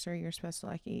anniversary, you're supposed to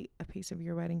like eat a piece of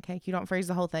your wedding cake. You don't freeze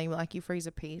the whole thing, but like you freeze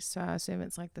a piece. So I assume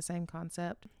it's like the same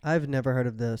concept. I've never heard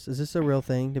of this. Is this a real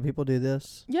thing? Do people do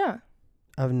this? Yeah.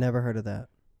 I've never heard of that.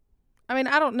 I mean,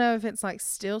 I don't know if it's like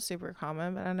still super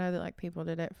common, but I know that like people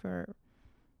did it for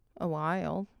a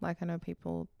while. Like I know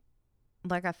people,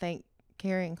 like I think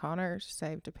Carrie and Connor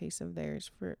saved a piece of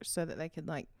theirs so that they could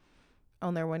like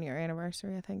on their 1-year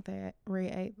anniversary. I think they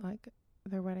re-ate like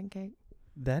their wedding cake.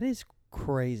 That is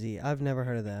crazy. I've never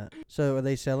heard of that. So are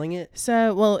they selling it?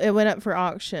 So, well, it went up for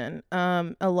auction.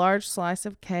 A large slice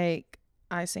of cake,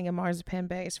 icing and marzipan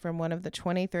base from one of the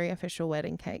 23 official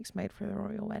wedding cakes made for the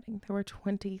royal wedding. There were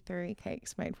 23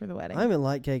 cakes made for the wedding. I don't even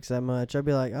like cakes that much. I'd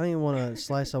be like, I don't even want a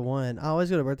slice of one. I always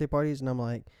go to birthday parties and I'm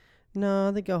like, no,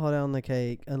 I think I'll hold out on the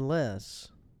cake unless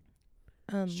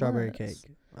strawberry cake.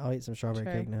 I'll eat some strawberry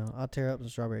cake now. I'll tear up some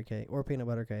strawberry cake or peanut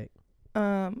butter cake. Oh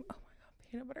my God,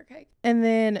 peanut butter cake. And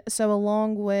then, so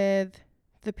along with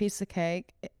the piece of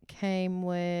cake, it came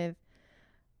with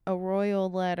a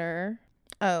royal letter.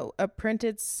 Oh, a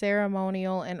printed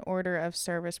ceremonial and order of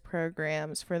service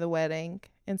programs for the wedding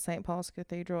in St. Paul's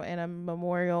Cathedral, and a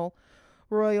memorial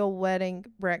royal wedding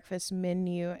breakfast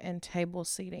menu and table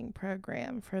seating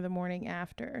program for the morning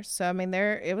after. So, I mean,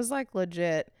 it was like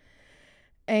legit.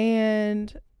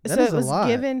 And That so is it a was lot.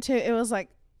 it was like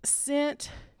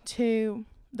sent to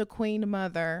the Queen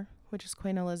Mother, which is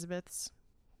Queen Elizabeth's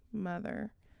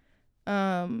mother.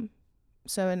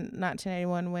 So in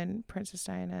 1981, when Princess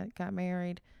Diana got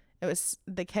married, it was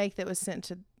the cake that was sent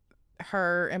to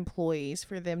her employees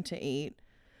for them to eat.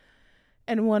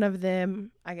 And one of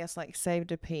them, I guess, like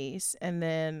saved a piece. And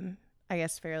then I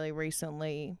guess fairly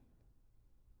recently,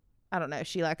 I don't know,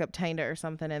 she like obtained it or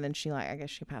something. And then she like, I guess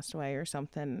she passed away or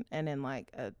something. And then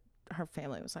like her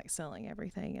family was like selling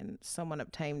everything and someone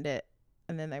obtained it.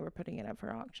 And then they were putting it up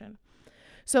for auction.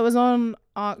 So it was on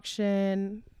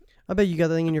auction. I bet you got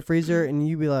that thing in your freezer and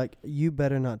you be like, you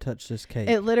better not touch this cake.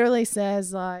 It literally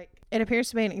says like, it appears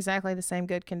to be in exactly the same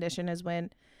good condition as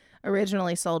when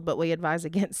originally sold, but we advise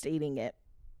against eating it.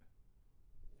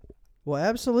 Well,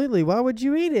 absolutely. Why would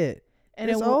you eat it? And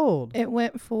it's old. It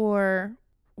went for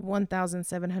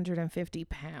 1,750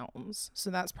 pounds. So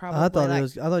that's probably I thought like, it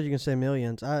was. I thought you were gonna say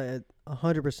millions. I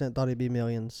 100% thought it'd be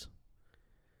millions.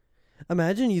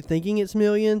 Imagine you thinking it's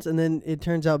millions, and then it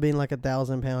turns out being like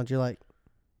 1,000 pounds. You're like,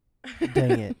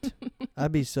 dang it!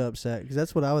 I'd be so upset because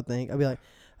that's what I would think. I'd be like,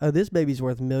 oh, this baby's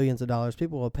worth millions of dollars.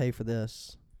 People will pay for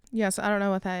this. Yes, I don't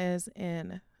know what that is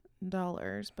in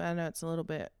dollars, but I know it's a little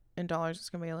bit in dollars. It's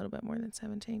gonna be a little bit more than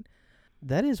 17.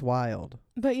 That is wild.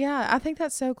 But yeah, I think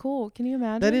that's so cool. Can you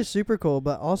imagine? That is super cool,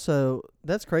 but also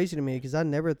that's crazy to me because I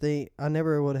never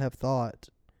would have thought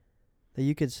that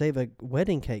you could save a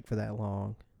wedding cake for that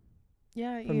long.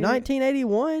 Yeah, From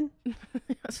 1981.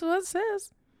 That's what it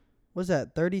says. Was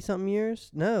that 30 something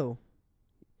years? No.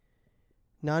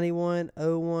 91,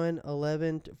 01,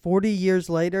 11, 40 years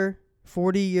later.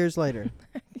 40 years later.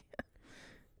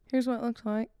 Here's what it looks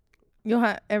like. You'll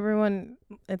have everyone.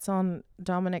 It's on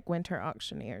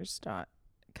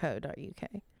DominicWinterAuctioneers.co.uk.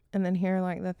 And then here are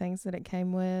like the things that it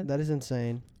came with. That is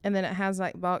insane. And then it has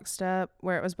like boxed up,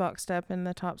 where it was boxed up, and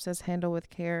the top says "Handle with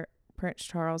care, Prince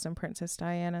Charles and Princess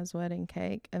Diana's wedding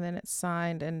cake." And then it's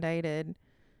signed and dated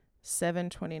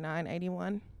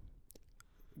 7/29/81.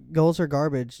 Goals are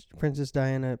garbage. Princess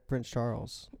Diana, Prince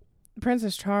Charles.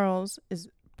 Princess Charles is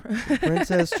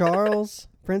Princess Charles.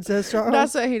 Princess Charles.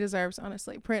 That's what he deserves,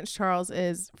 honestly. Prince Charles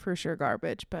is for sure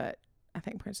garbage, but I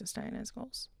think Princess Diana's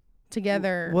goals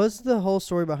together. Was the whole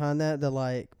story behind that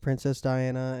like Princess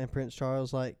Diana and Prince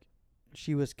Charles, like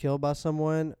she was killed by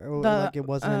someone, or like it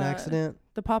wasn't an accident?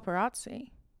 The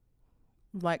paparazzi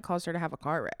like caused her to have a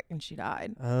car wreck and she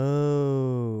died.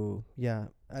 Oh, yeah.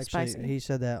 Actually, Spicy. he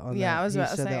said that on Yeah, the, I was about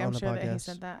to said say, that on I'm the sure podcast. that he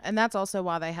said that. And that's also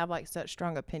why they have like such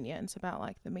strong opinions about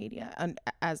like the media, and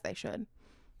as they should.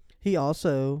 He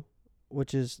also,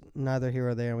 which is neither here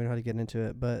or there, and we don't have to get into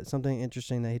it, but something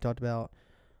interesting that he talked about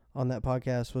on that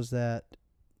podcast was that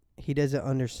he doesn't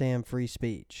understand free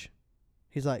speech.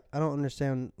 He's like, I don't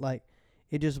understand, like,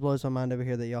 it just blows my mind over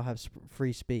here that y'all have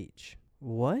free speech.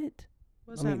 What?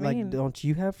 What does that mean? Like, don't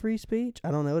you have free speech? I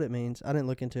don't know what it means. I didn't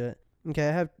look into it. Okay,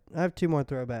 I have two more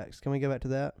throwbacks. Can we go back to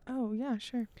that? Oh, yeah,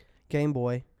 sure. Game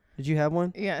Boy. Did you have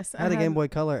one? Yes. I had a Game Boy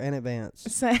Color and Advance.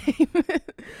 Same.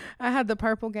 I had the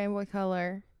purple Game Boy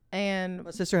Color, and My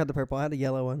sister had the purple. I had a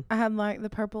yellow one. I had like the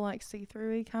purple like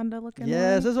see-through-y kind of looking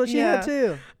Yes, one. that's what she had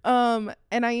too.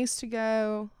 And I used to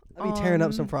go I'd be tearing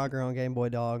up some Frogger on Game Boy,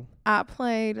 dog. I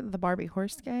played the Barbie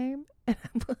horse game, and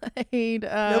I played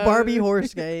No Barbie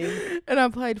horse game. and I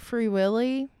played Free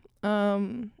Willy.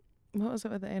 What was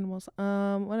it with the animals?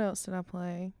 What else did I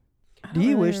play? I Do don't you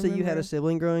really wish that you had remember. a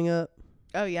sibling growing up?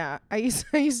 Oh yeah, I used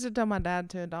to tell my dad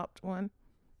to adopt one.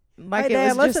 Like Hey, it Dad,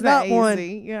 was let's just that adopt one.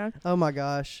 easy. Yeah. Oh my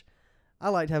gosh. I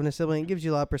liked having a sibling. It gives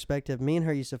you a lot of perspective. Me and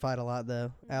her used to fight a lot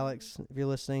though. Alex, if you're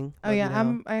listening. Oh love yeah,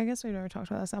 you now. I guess we've never talked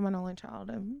about this. I'm an only child,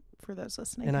 and for those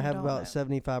listening, And I who have don't about know.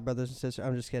 75 brothers and sisters.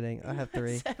 I'm just kidding. I have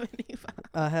 3. 75.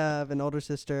 I have an older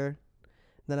sister.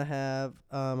 Then I have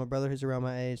a brother who's around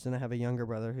my age. Then I have a younger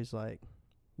brother who's like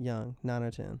young, 9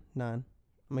 or 10. 9. I'm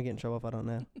gonna get in trouble if I don't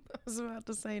know. I was about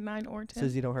to say 9 or 10.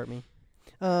 Susie, don't hurt me.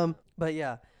 But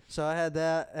yeah, so I had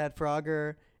that at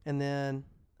Frogger, and then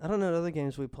I don't know the other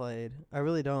games we played. I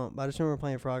really don't, but I just remember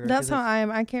playing Frogger. That's how I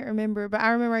am. I can't remember, but I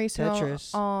remember I used to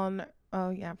Tetris. go on. Oh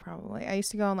yeah, probably. I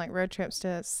used to go on like road trips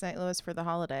to St. Louis for the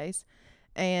holidays,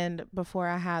 and before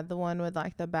I had the one with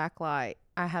like the backlight,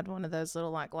 I had one of those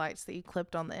little like lights that you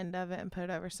clipped on the end of it and put it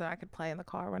over so I could play in the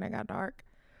car when it got dark.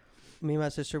 Me and my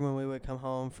sister, when we would come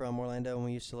home from Orlando when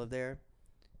we used to live there,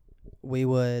 we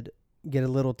would get a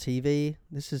little TV.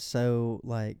 This is so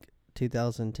like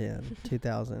 2010,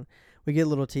 2000. We get a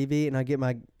little TV, and I get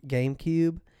my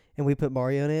GameCube, and we put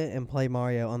Mario in it and play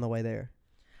Mario on the way there.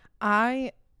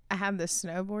 I had this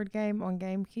snowboard game on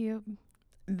GameCube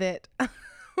that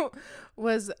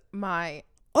was my.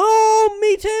 Oh,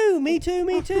 me too, me too,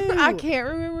 me too. I can't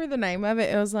remember the name of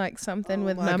it. It was like something Oh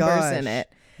with my numbers in gosh.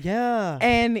 it. Yeah.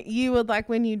 And you would like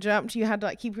when you jumped, you had to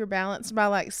like keep your balance by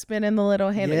like spinning the little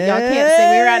handle. Y'all can't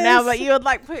see me right now, but you would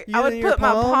like put. You I would and your put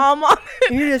my palm? palm on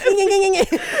And you're just.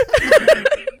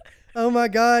 Oh my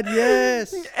God!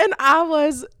 Yes. and I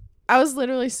was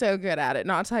literally so good at it.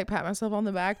 Not to like pat myself on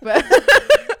the back, but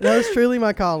That was truly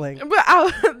my calling.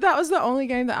 that was the only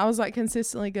game that I was like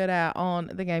consistently good at on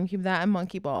the GameCube. That and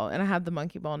Monkey Ball, and I have the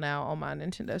Monkey Ball now on my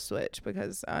Nintendo Switch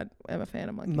because I am a fan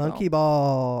of Monkey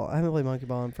Ball. I haven't played Monkey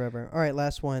Ball in forever. All right,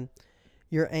 last one.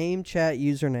 Your AIM chat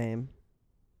username.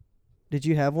 Did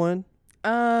you have one?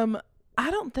 I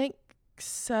don't think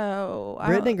so.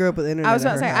 Brittany grew up with internet. I was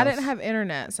about at to her say I house. didn't have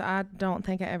internet, so I don't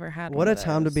think I ever had. What one a of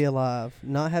time to those. be alive!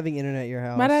 Not having internet at your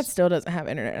house. My dad still doesn't have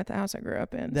internet at the house I grew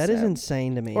up in. That is so-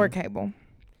 insane to me. or cable.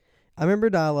 I remember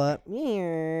dial up.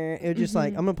 It was just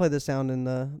like Mhm. I'm gonna play the sound in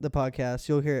the podcast.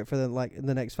 You'll hear it for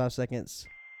the next 5 seconds.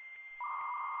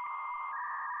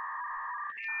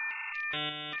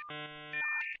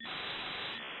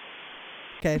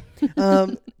 Okay.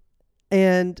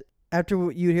 And after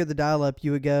you would hear the dial up,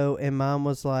 you would go, and mom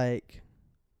was like,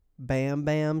 "Bam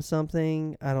Bam"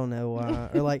 something. I don't know why,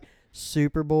 or like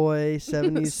Superboy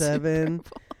 77.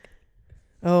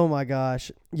 Oh my gosh,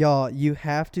 y'all! You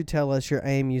have to tell us your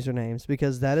AIM usernames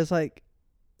because that is like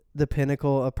the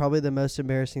pinnacle of probably the most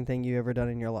embarrassing thing you ever done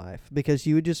in your life because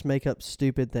you would just make up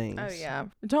stupid things. Oh yeah,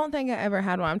 don't think I ever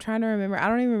had one. I'm trying to remember. I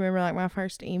don't even remember like my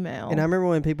first email. And I remember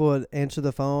when people would answer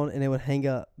the phone and it would hang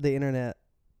up the internet.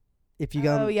 If you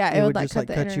got, Oh, yeah, it it would would, like, just cut like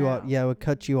the cut you off. internet Yeah, it off. would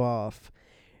cut you off,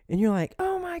 and you're like,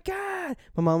 "Oh my God!"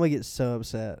 My mom would get so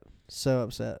upset, so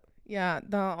upset. Yeah,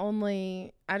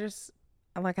 I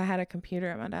had a computer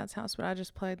at my dad's house, but I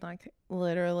just played like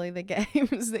literally the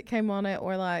games that came on it,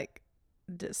 or like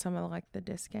some of like the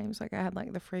disc games. Like I had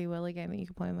like the Free Willy game that you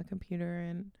could play on the computer,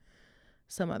 and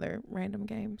some other random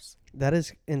games. That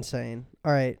is insane.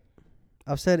 All right,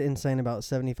 I've said insane about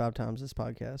 75 times this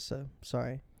podcast, so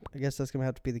sorry. I guess that's gonna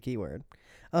have to be the key word.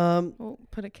 We'll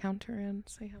put a counter in,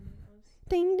 see how many it was.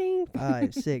 Ding ding.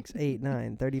 5, 6, 8,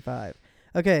 9, 35.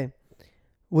 Okay.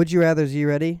 Would you rather? Are you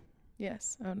ready?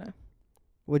 Yes. Oh no.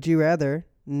 Would you rather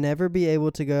never be able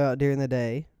to go out during the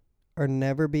day, or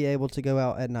never be able to go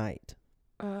out at night?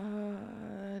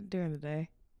 During the day.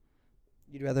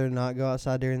 You'd rather not go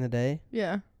outside during the day,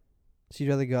 Yeah. so you'd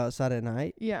rather go outside at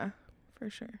night. Yeah. For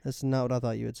sure. That's not what I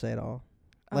thought you would say at all.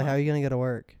 Like, how are you gonna go to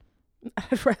work?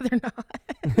 I'd rather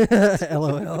not.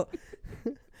 LOL.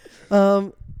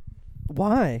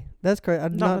 Why? That's crazy. I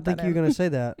did Not not put think that you were in. gonna say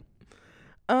that.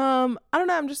 I don't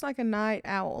know. I'm just like a night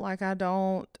owl. Like I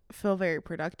don't feel very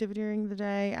productive during the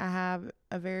day. I have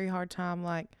a very hard time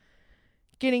like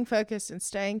getting focused and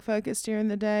staying focused during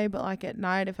the day. But like at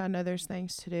night, if I know there's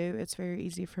things to do, it's very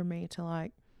easy for me to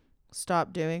like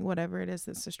stop doing whatever it is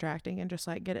that's distracting and just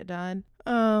like get it done.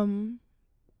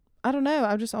 I don't know.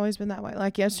 I've just always been that way.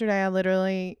 Like yesterday, I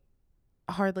literally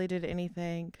hardly did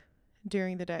anything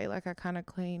during the day. Like I kind of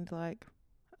cleaned like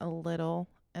a little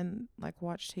and like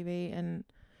watched TV and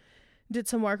did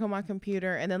some work on my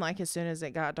computer. And then like as soon as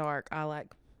it got dark, I like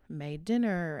made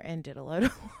dinner and did a load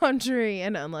of laundry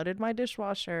and unloaded my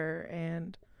dishwasher.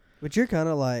 And But you're kind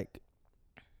of like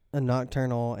a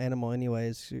nocturnal animal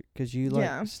anyways, because you like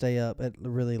Yeah. stay up at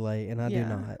really late, and I do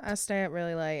not. I stay up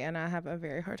really late and I have a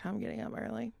very hard time getting up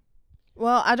early.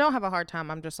 Well, I don't have a hard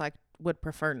time. I'm just like would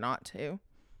prefer not to.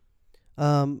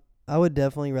 I would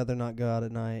definitely rather not go out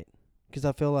at night because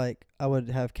I feel like I would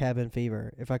have cabin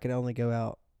fever if I could only go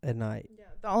out at night. Yeah.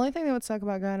 The only thing that would suck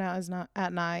about going out is not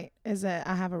at night is that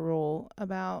I have a rule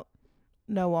about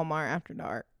no Walmart after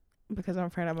dark because I'm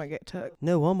afraid I'm gonna get took.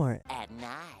 No Walmart. At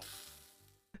night.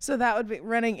 So that would be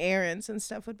running errands and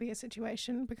stuff would be a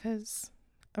situation because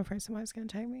I'm afraid somebody's gonna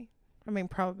take me. I mean,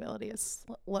 probability is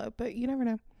low, but you never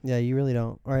know. Yeah, you really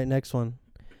don't. All right, next one.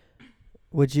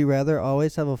 Would you rather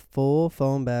always have a full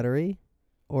phone battery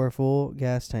or a full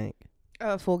gas tank?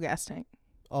 Full gas tank.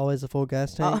 Always a full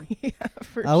gas tank? Oh yeah,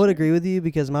 for I would sure. agree with you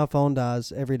because my phone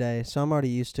dies every day, so I'm already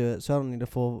used to it, so I don't need a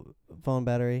full phone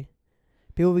battery.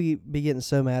 People be getting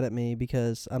so mad at me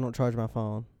because I don't charge my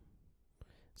phone.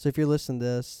 So if you're listening to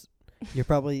this, you're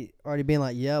probably already being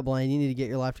like, yeah, Blaine, you need to get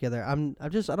your life together. I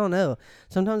don't know.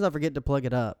 Sometimes I forget to plug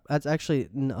it up. That's actually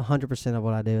 100% of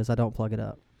what I do is I don't plug it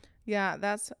up. Yeah,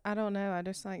 I don't know. I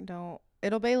just like don't.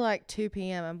 It'll be like 2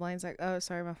 p.m. and Blaine's like, "Oh,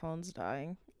 sorry, my phone's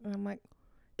dying." And I'm like,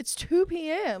 "It's 2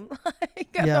 p.m."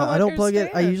 Like, I don't plug it. I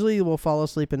understand. usually will fall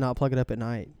asleep and not plug it up at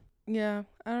night. Yeah,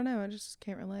 I don't know. I just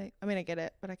can't relate. I mean, I get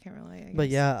it, but I can't relate. I But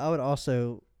guess. yeah, I would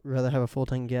also rather have a full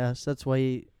tank gas. That's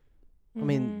way, I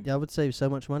mean, I would save so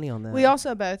much money on that. We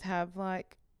also both have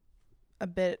like a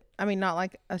bit. I mean, not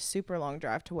like a super long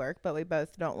drive to work, but we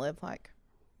both don't live like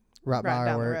right by our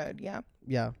down work. the road. Yeah.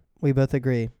 Yeah, we both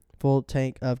agree. Full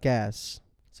tank of gas.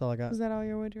 That's all I got. Was that all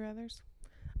your would you rather's?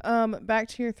 Back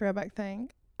to your throwback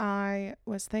thing. I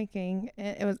was thinking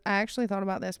I actually thought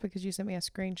about this because you sent me a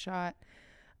screenshot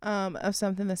of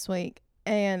something this week,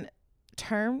 and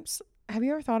terms. Have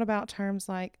you ever thought about terms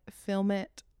like film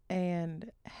it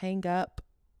and hang up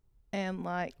and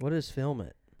like What is film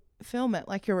it? film it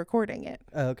like you're recording it?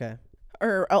 Oh, okay.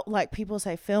 Or like people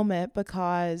say film it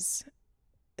because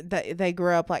they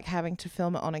grew up like having to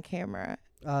film it on a camera.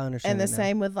 I understand. And the it now.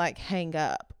 same with like hang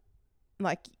up.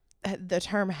 Like the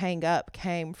term hang up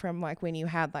came from like when you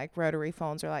had like rotary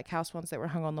phones or like house phones that were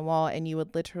hung on the wall, and you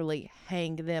would literally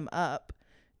hang them up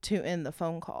to end the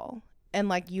phone call. And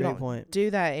like you Great don't point.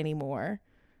 do that anymore.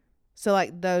 So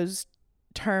like those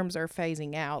terms are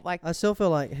phasing out. Like I still feel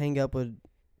like hang up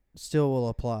will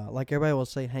apply. Like everybody will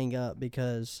say hang up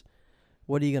because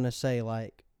what are you gonna say?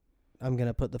 Like I'm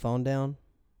gonna put the phone down.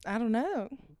 I don't know.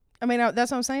 I mean, that's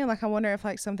what I'm saying. Like, I wonder if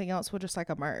like something else will just like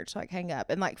emerge, like hang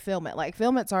up and like film it. Like,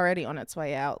 film it's already on its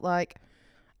way out. Like,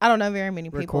 I don't know very many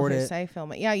people Record who it. say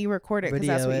film it. Yeah, you record it because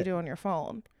that's Video what you it. do on your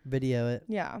phone. Video it.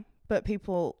 Yeah, but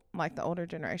people like the older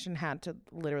generation had to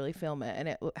literally film it, and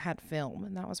it had film,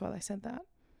 and that was why they said that.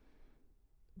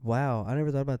 Wow, I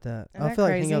never thought about that. Isn't I that feel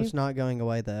like crazy? hang up's not going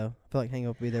away though. I feel like hang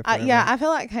up will be there forever. Yeah, I feel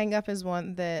like hang up is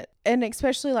one that, and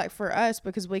especially like for us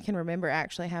because we can remember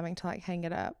actually having to like hang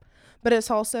it up. But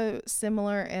it's also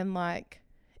similar in like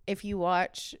if you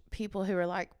watch people who are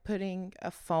like putting a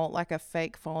phone, like a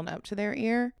fake phone up to their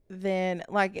ear, then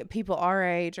like people our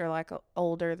age or like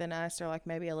older than us or like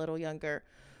maybe a little younger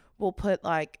will put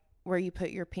like where you put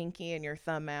your pinky and your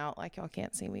thumb out. Like y'all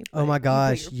can't see me. Oh my you put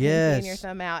gosh, your pinky and your yes.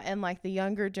 thumb out. And like the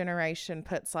younger generation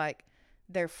puts like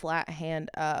their flat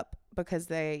hand up because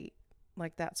they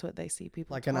like that's what they see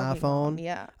people Like an talking on. iPhone?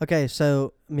 Yeah. Okay,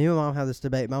 so me and my mom have this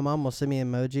debate. My mom will send me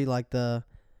an emoji like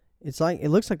it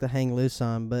looks like the hang loose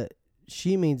sign, but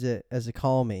she means it as a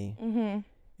call me. Mm-hmm.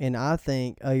 And I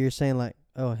think, oh, you're saying like,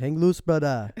 oh, hang loose,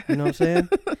 brother. You know what I'm saying?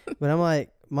 But I'm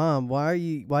like, Mom, why do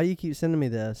you keep sending me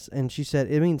this? And she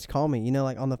said, it means call me. You know,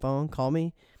 like on the phone, call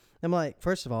me. I'm like,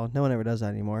 first of all, no one ever does that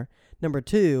anymore. Number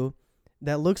two,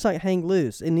 that looks like hang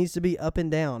loose. It needs to be up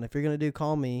and down. If you're going to do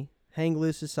call me, hang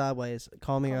loose is sideways.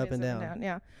 Call me or up and down.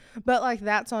 Yeah. But like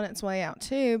that's on its way out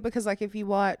too because like if you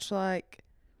watch like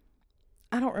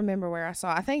I don't remember where I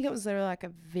saw. I think it was there like a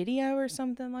video or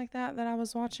something like that I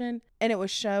was watching, and it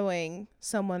was showing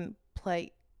someone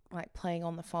playing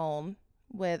on the phone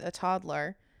with a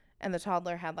toddler, and the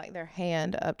toddler had like their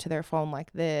hand up to their phone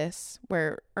like this,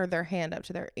 or their hand up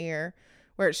to their ear,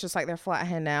 where it's just like their flat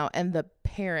hand out, and the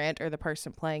parent or the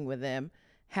person playing with them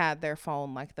had their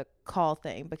phone like the call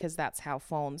thing because that's how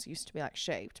phones used to be like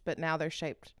shaped, but now they're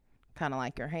shaped kind of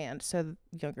like your hand, so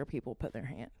younger people put their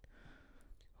hand.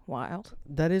 Wild.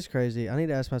 That is crazy. I need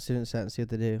to ask my students that and see what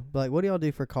they do. But like, what do y'all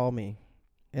do for call me?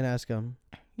 And ask them.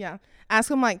 Yeah. Ask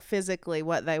them like physically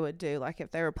what they would do, like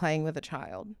if they were playing with a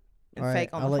child. And All right, fake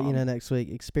on I'll the let you phone. know next week.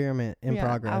 Experiment in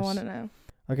progress. I want to know.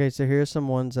 Okay, so here's some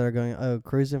ones that are going, oh,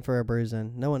 cruising for a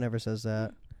bruising. No one ever says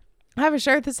that. I have a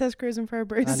shirt that says cruising for a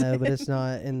bruise. I know, but it's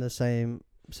not in the same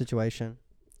situation.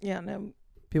 Yeah, no.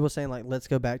 People saying like, let's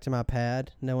go back to my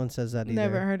pad. No one says that either.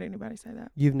 Never heard anybody say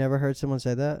that. You've never heard someone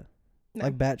say that? No.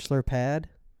 Like bachelor pad?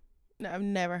 No, I've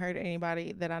never heard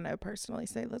anybody that I know personally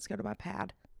say, let's go to my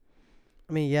pad.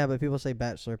 I mean, yeah, but people say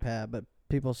bachelor pad, but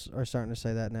people are starting to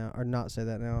say that now, or not say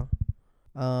that now.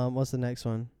 What's the next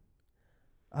one?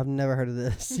 I've never heard of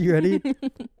this. You ready?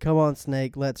 Come on,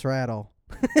 Snake, let's rattle.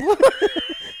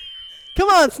 Come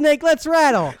on, Snake, let's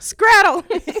rattle. Scrattle.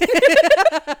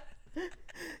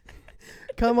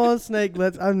 Come on, Snake,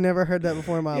 let's. I've never heard that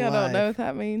before in my Yeah, I life. don't know what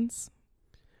that means.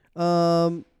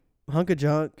 Hunk of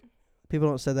junk. People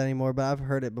don't say that anymore, but I've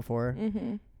heard it before.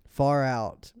 Mm-hmm. Far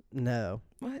out. No.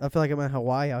 What? I feel like I'm in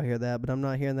Hawaii. I'll hear that, but I'm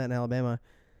not hearing that in Alabama.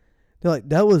 They're like,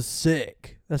 that was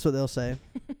sick. That's what they'll say.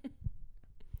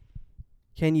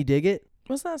 Can you dig it?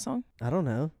 What's that song? I don't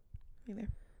know. Either.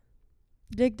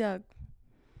 Dig Dug.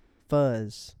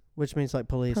 Fuzz, which means like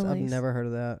police. I've Police. never heard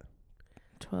of that.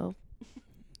 12.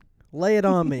 Lay it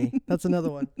on me. That's another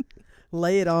one.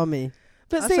 Lay it on me.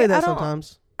 But I see, say that I don't.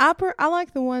 sometimes. I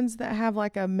like the ones that have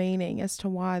like a meaning as to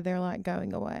why they're like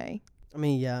going away. I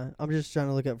mean, yeah. I'm just trying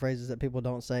to look up phrases that people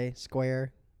don't say.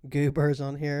 Square. Goober's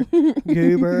on here.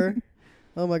 Goober.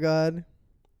 Oh my God.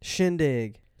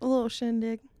 Shindig. A little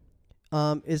shindig.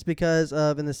 Is because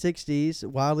of in the 60s,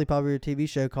 wildly popular TV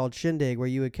show called Shindig, where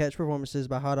you would catch performances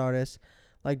by hot artists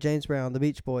like James Brown, the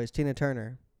Beach Boys, Tina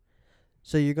Turner.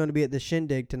 So you're going to be at the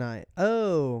Shindig tonight.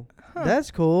 Oh, Huh.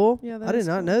 that's cool. Yeah, that I did is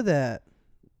not cool. know that.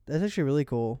 That's actually really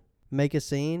cool. Make a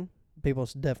scene. People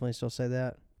definitely still say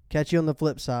that. Catch you on the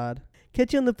flip side.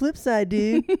 Catch you on the flip side,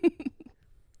 dude.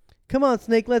 Come on,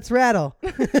 Snake, let's rattle.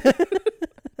 I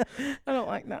don't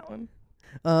like that one.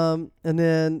 And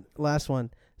then last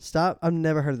one. Stop. I've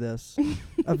never heard of this.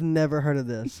 I've never heard of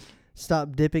this.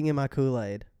 Stop dipping in my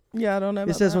Kool-Aid. Yeah, I don't know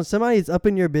about It says that. when somebody's up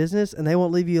in your business and they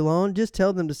won't leave you alone, just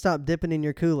tell them to stop dipping in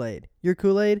your Kool-Aid. Your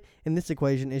Kool-Aid in this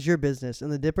equation is your business,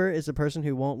 and the dipper is the person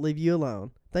who won't leave you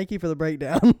alone. Thank you for the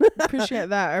breakdown. Appreciate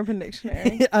that, Urban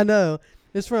Dictionary. I know.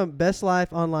 It's from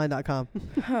bestlifeonline.com.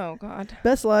 Oh, God.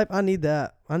 Best life. I need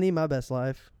that. I need my best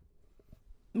life.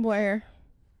 Where?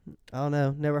 I don't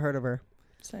know. Never heard of her.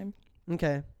 Same.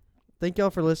 Okay. Thank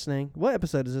y'all for listening. What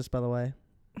episode is this, by the way?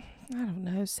 I don't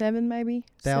know. 7 maybe?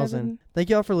 1,000. 7? Thank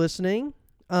y'all for listening.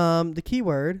 The key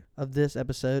word of this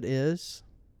episode is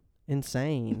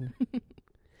insane.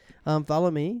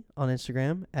 Follow me on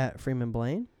Instagram at Freeman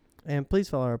Blaine. And please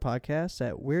follow our podcast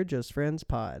at We're Just Friends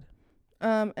Pod.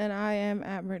 And I am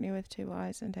at Brittany with 2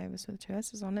 Y's and Davis with 2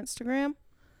 S's on Instagram.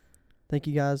 Thank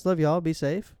you guys. Love y'all. Be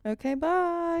safe. Okay,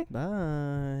 bye.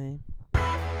 Bye.